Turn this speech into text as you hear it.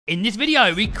In this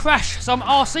video, we crash some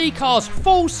RC cars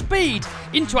full speed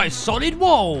into a solid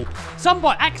wall. Some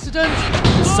by accident,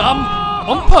 some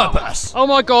on purpose. Oh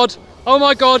my god, oh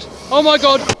my god, oh my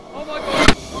god, oh my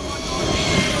god,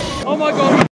 oh my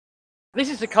god. This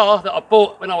is the car that I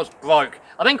bought when I was broke.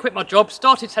 I then quit my job,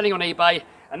 started selling on eBay,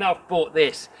 and now I've bought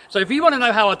this. So if you want to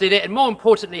know how I did it, and more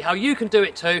importantly, how you can do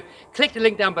it too, click the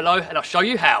link down below and I'll show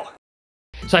you how.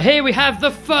 So here we have the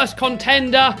first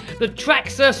contender, the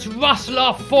Traxxas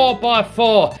Rustler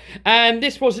 4x4. And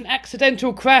this was an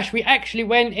accidental crash. We actually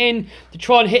went in to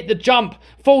try and hit the jump,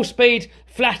 full speed,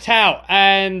 flat out,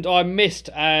 and I missed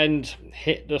and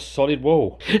hit the solid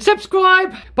wall.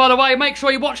 Subscribe! By the way, make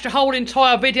sure you watch the whole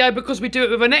entire video because we do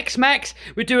it with an X-Max,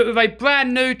 we do it with a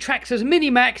brand new Traxxas Mini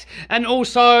Max, and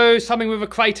also something with a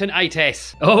Creighton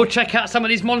 8S. Oh, check out some of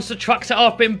these monster trucks that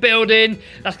I've been building.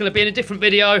 That's going to be in a different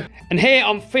video. And here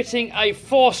I'm fitting a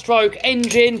 4-stroke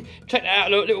engine. Check that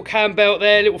out, look, little cam belt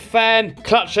there, little fan,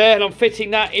 clutch there, and I'm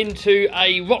fitting that into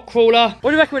a rock crawler.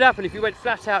 What do you reckon would happen if you went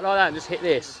flat out like that and just hit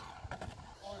this?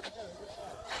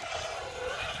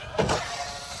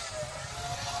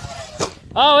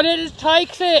 Oh, and it just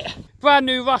takes it. Brand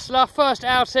new Rustler, first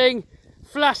outing,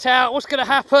 flat out. What's going to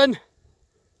happen?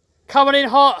 Coming in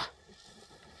hot.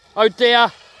 Oh dear.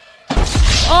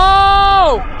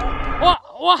 Oh!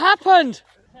 What happened?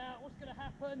 What's going to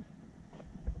happen?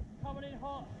 Coming in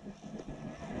hot.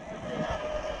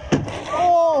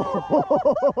 Oh!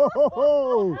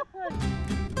 What happened?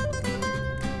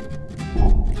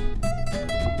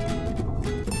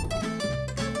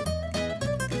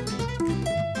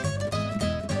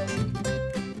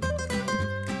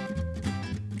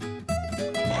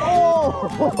 Oh!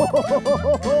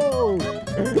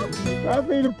 That'd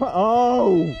be the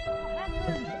oh!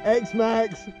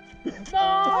 X-Max!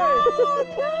 No!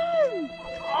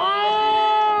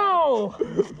 Oh!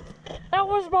 That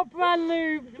was my brand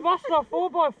new Rustler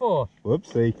 4x4.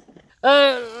 Whoopsie.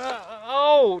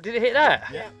 Oh, did it hit that?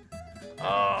 Yeah.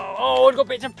 Oh, I've got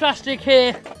bits of plastic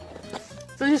here.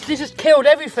 So this has killed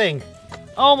everything.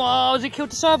 Oh my, has it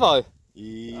killed the servo?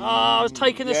 Yeah. Oh, I was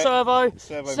taking the servo,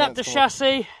 snapped the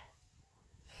chassis.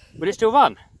 Would it still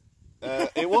run?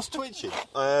 It was twitching.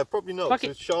 Probably not. Plug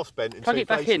it, shaft's bent in plug two it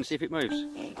back places. in, see if it moves.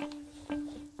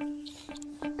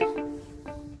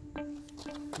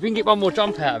 If we can get one more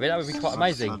jump out of it, that would be quite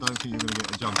amazing. I don't think you're going to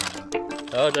get a jump out of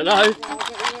that. Oh, I don't know.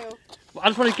 I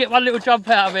just want to get one little jump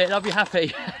out of it, I'll be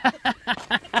happy.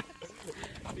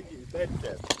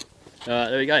 Alright,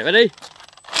 there we go. Ready?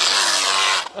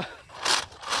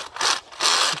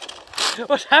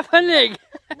 What's happening?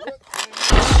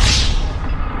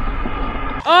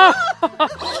 Oh!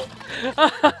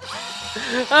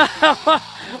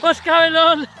 What's going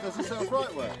on? Does the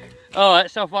self-right work? Alright,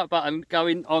 self-right button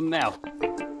going on now.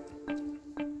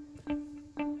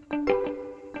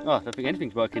 Oh, I don't think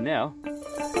anything's working now.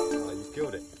 Oh, you've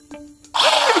killed it.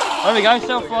 There we go,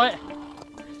 self-right.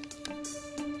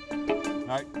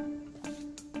 No.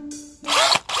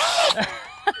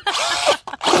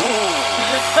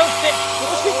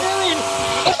 What's it doing?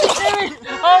 What's it doing?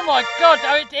 Oh my god,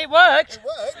 oh, it worked.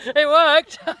 It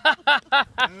worked.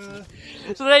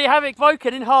 So there you have it,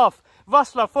 broken in half.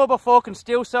 Rustler 4x4 can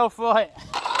still self-right.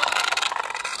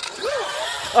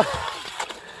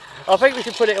 I think we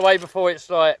should put it away before it's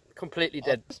like completely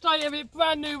dead. State of it,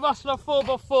 brand new Rustler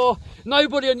 4x4.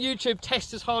 Nobody on YouTube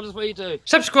tests as hard as we do.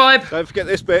 Subscribe. Don't forget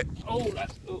this bit. Oh,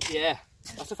 yeah.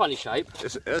 That's a funny shape.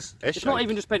 It's not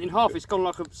even just bent in half, it's gone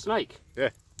like a snake. Yeah.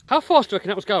 How fast do you reckon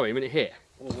that was going when it hit?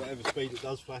 Well, whatever speed it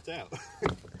does flat out.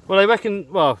 Well, they reckon,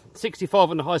 well,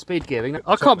 65 on the high speed gearing.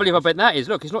 I can't believe how bent that is.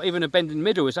 Look, it's not even a bend in the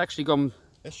middle, it's actually gone...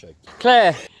 S-shape.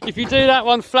 Claire, if you do that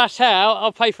one flat out,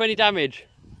 I'll pay for any damage.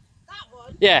 That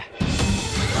one? Yeah.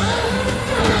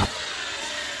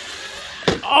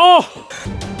 Oh!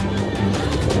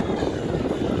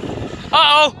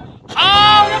 Uh-oh! Oh, look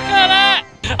at that!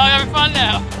 I'm having fun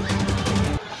now.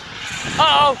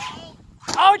 Uh-oh!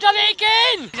 Oh, done it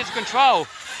again! It's control.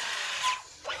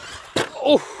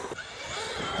 Oh!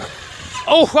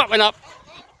 Oh, that went up.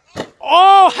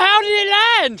 Oh, how did it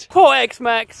land? Poor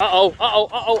X-Max. Uh-oh, uh-oh,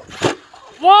 uh-oh.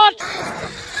 What?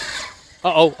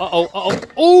 Uh-oh, uh-oh, uh-oh.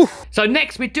 Oh! So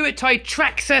next we do it to a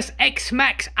Traxxas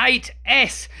X-Max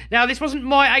 8S. Now this wasn't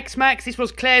my X-Max, this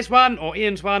was Claire's one, or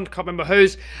Ian's one, can't remember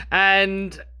whose.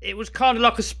 And it was kind of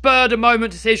like a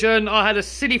spur-of-the-moment decision. I had a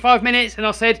silly 5 minutes and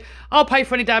I said, I'll pay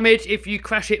for any damage if you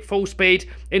crash it full speed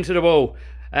into the wall.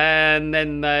 And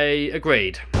then they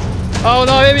agreed. Oh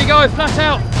no, here we go, flat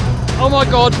out. Oh my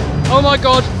god, oh my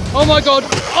god, oh my god.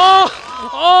 Oh!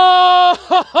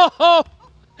 Oh!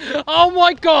 Oh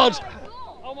my god!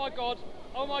 Oh my god!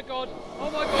 Oh my god! Oh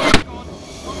my god!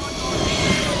 Oh my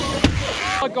god!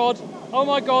 god, oh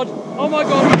my god, oh my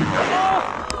god.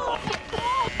 Oh.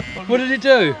 What did it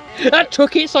do? That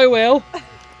took it so well.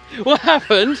 What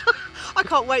happened? I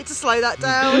can't wait to slow that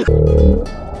down.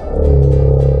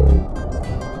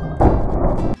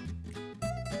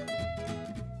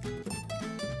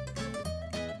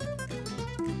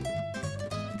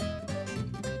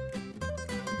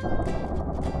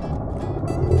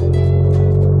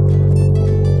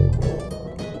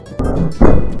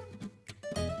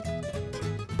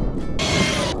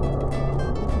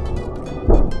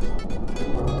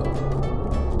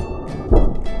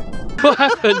 What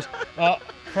happened?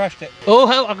 Crashed it. Oh,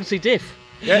 hell, I can see diff.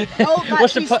 Yeah. Oh,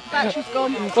 What's the battery's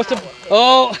gone. What's the...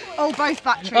 Oh! Oh, both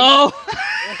batteries. Oh!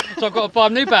 So I've got to buy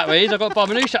new batteries, I've got to buy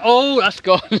my new shot. Oh, that's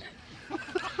gone.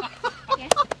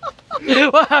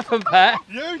 What happened, Pat?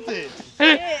 You did.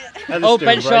 Oh,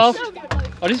 bench shaft.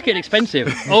 Oh, this is getting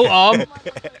expensive. Oh, arm.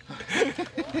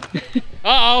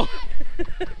 Uh-oh.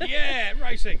 Yeah,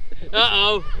 racing.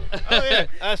 Uh-oh. Oh yeah,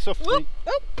 that's off the...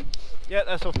 Yeah,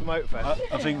 that's off the motor fan.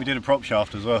 I think we did a prop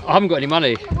shaft as well. I haven't got any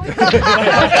money.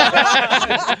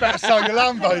 Better sell your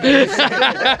Lambo, dude.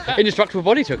 Indestructible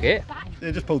Body took it.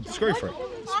 They just pulled the screw through.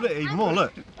 Split it even more,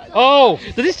 look. Oh,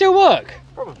 does it still work?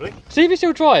 Probably. See if it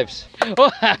still drives.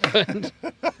 What happened?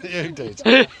 You did.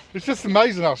 It's just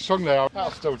amazing how strong they are.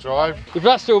 That'll still drive. If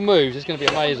that still moves, it's going to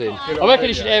be amazing. I reckon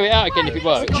you should air it out again if it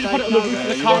works. Put it on the roof of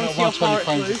the car and see how far 120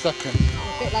 frames a second.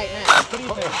 A bit late now.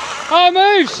 Oh, it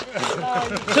moves!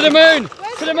 To the moon!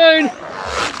 To the moon!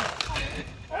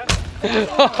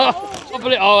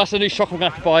 Oh, that's a new shock I'm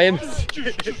going to have to buy him.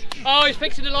 Oh, he's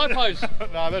fixing the lipos.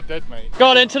 No, they're dead, mate. Go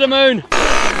on then, to the moon.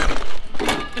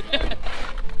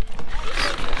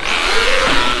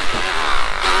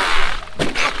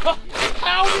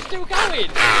 How is it still going?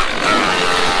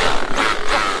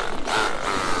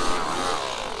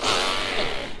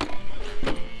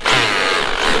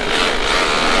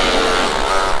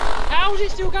 How is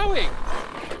it still going?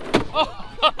 Oh.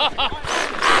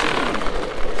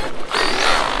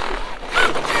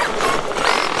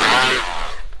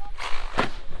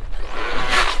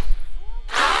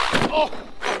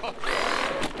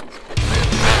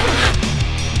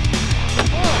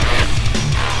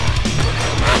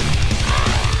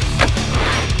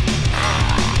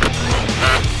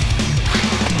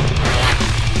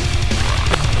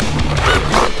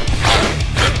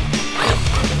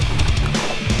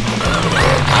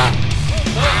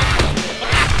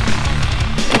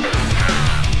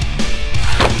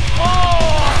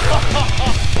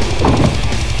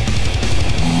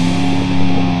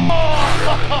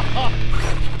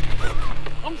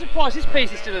 I'm surprised this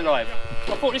piece is still alive.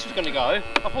 I thought this was going to go. I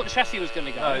thought the chassis was going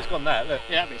to go. No, it's gone that, look.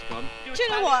 Yeah, that bit's gone. Do you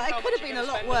know what? It could have been a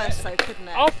lot worse though, couldn't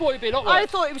it? I thought it'd be a lot worse. I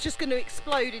thought it was just going to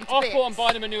explode into bits. I thought I'm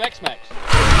buying him a new X-Max.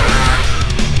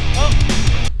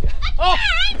 Oh!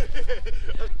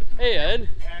 Ian,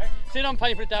 seeing I'm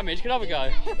paying for the damage, can I have a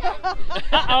go?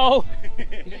 Uh-oh!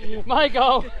 My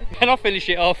goal! Can I finish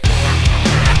it off?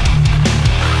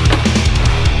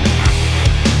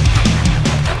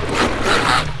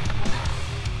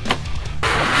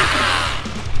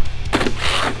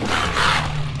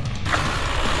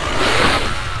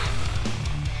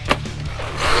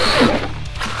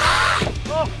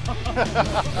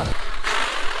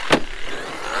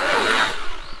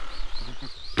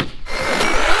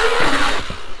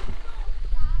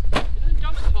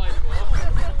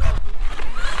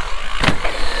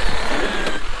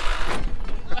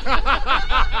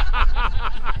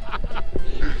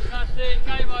 That's it,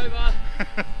 game over.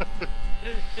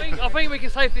 I think we can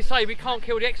safely say we can't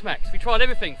kill the X-Max. We tried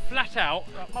everything, flat out,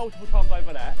 like multiple times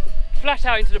over that, flat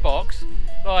out into the box,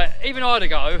 like even I had a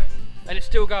go, and it's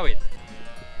still going.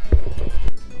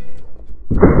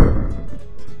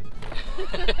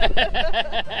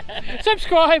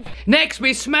 Subscribe! Next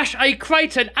we smash a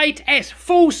Kraton 8S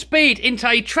full speed into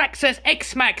a Traxxas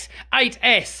X-Max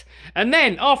 8S. And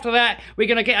then after that we're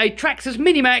going to get a Traxxas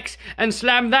Minimax and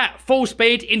slam that full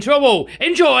speed into a wall.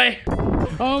 Enjoy!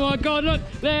 Oh my god, look,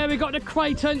 there we got the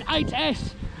Kraton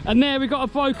 8S and there we got a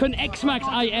broken X-Max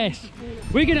 8S.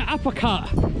 We're going to uppercut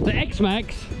the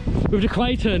X-Max with the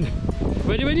Kraton.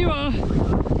 Ready when you are.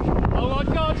 Oh my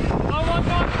god, oh my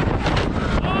god.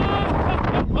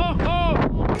 Oh, oh, oh.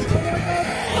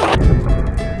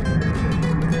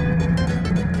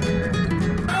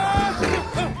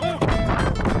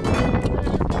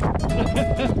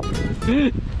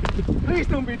 Please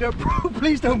don't be that broke.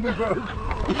 Please don't be broke.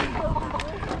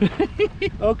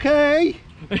 Okay.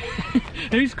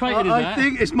 Whose Kraton is that? I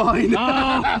think it's mine.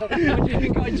 Oh, what do you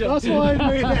think I jumped? That's why I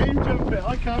made him jump it.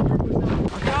 I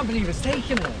can't believe it's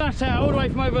taken it. That's out all the way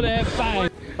from over there. Bang.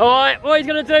 Alright, what he's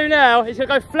going to do now, he's going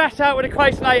to go flat out with a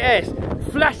Quason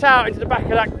 8S. Flat out into the back of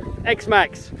that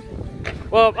X-Max.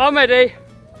 Well, I'm ready.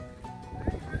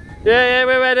 Yeah,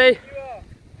 we're ready.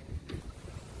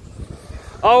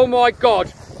 Oh my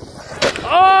God.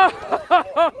 Oh!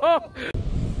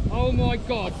 Oh my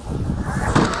God.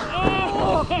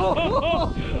 Oh!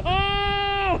 Oh!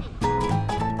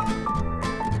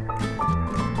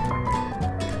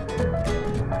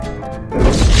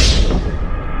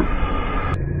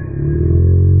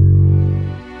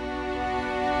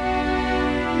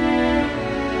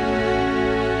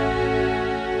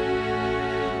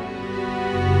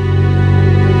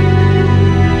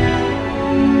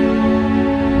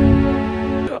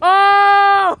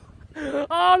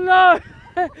 Oh no!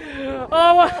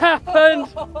 Oh, what happened?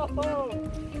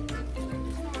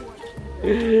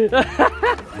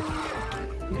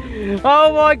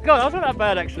 Oh my God, that's not that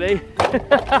bad actually.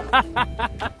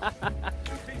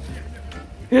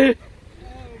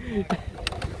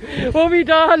 What have you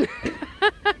done?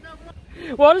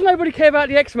 Why does nobody care about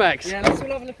the X-Max? Yeah, let's all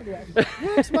have a look at it. The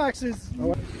X-Max is...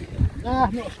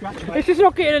 not a scratch, mate. It's just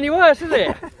not getting any worse, is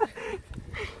it?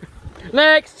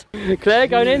 Next! Claire,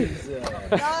 going in.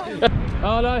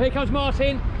 Oh no, here comes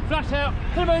Martin. Flat out,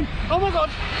 to the moon. Oh my God!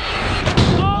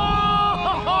 Oh!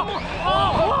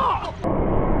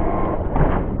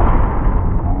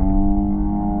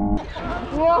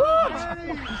 What?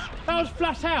 That was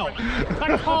flat out.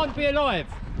 That can't be alive.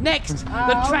 Next,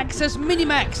 the Traxxas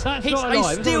Minimax hits a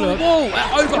steel wall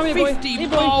at over 50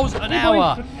 miles an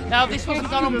hour. Now, this wasn't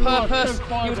done on purpose.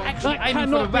 He was actually aiming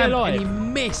for the ramp and he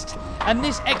missed. And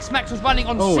this X-Max was running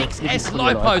on 6S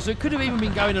LiPo, so it could have even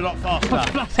been going a lot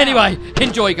faster. Anyway,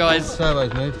 enjoy, guys.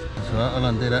 Servo's moved. That's alright, I'll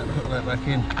undo that, put that back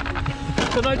in.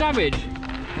 So no damage?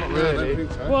 Not really. I don't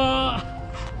think so. What?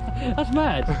 That's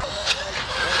mad.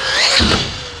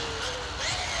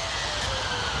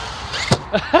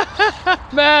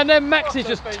 Man, them Maxes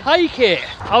just take it.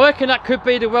 I reckon that could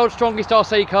be the world's strongest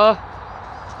RC car.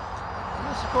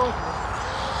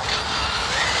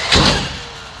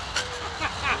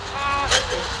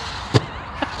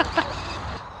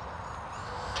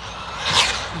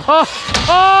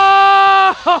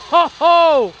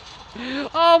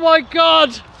 Oh my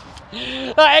God!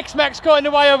 That X-Max got in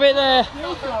the way of it there.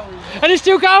 And it's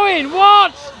still going.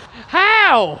 What?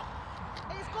 How?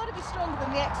 It's got to be stronger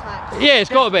than the X-Max. Yeah, it's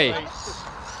got to be.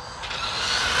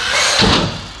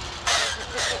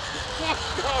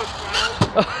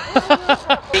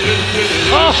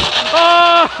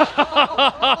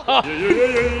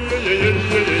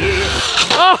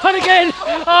 Oh, and again!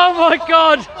 Oh my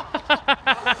God!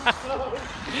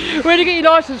 Where'd you get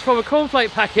your licence from? A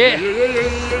cornflake packet?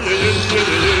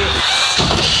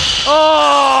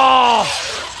 Oh!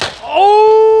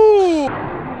 Oh!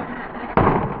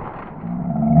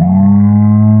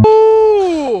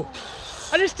 Oh!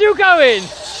 And it's still going!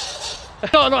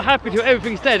 I'm not happy till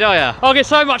everything's dead, are you? I get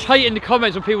so much hate in the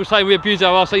comments when people say we abuse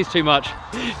our RCs too much.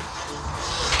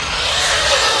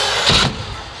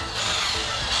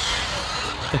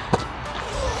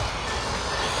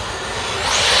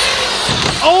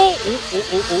 Oh!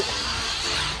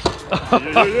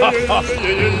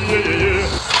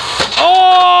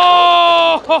 Oh!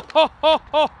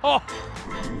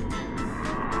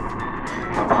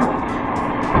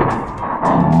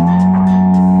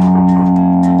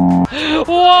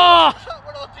 What?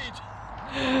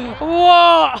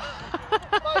 What?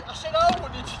 Mate, I said I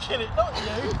wanted to kill it, not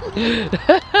you.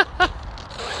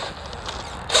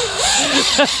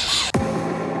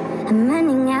 I'm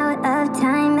running out of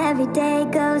time, every day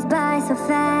goes by so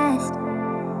fast.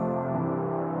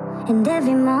 And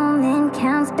every moment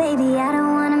counts, baby, I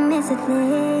don't wanna miss a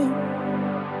thing.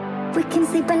 We can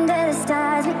sleep under the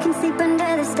stars, we can sleep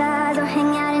under the stars, or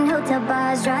hang out in hotel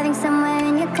bars, driving somewhere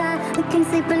in your car. We can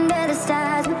sleep under the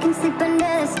stars, we can sleep under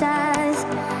the stars,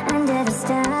 under the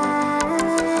stars.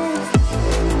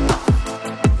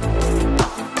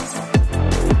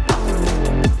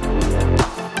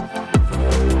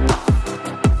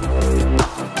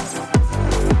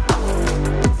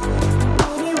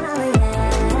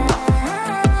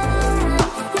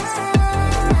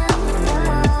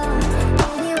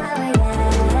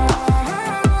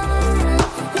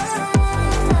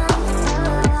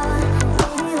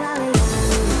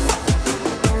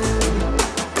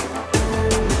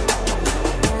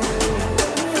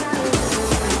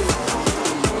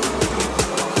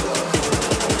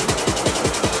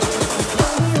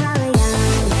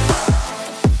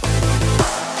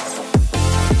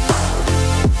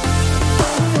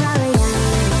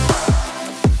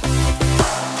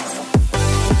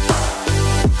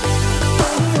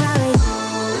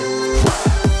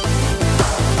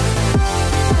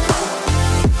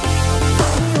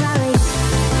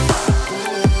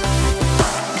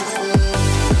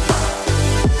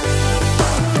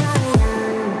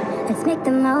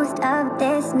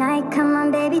 night. Come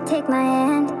on, baby, take my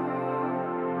hand.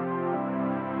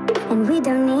 And we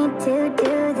don't need to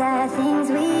do the things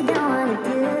we don't wanna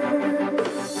do.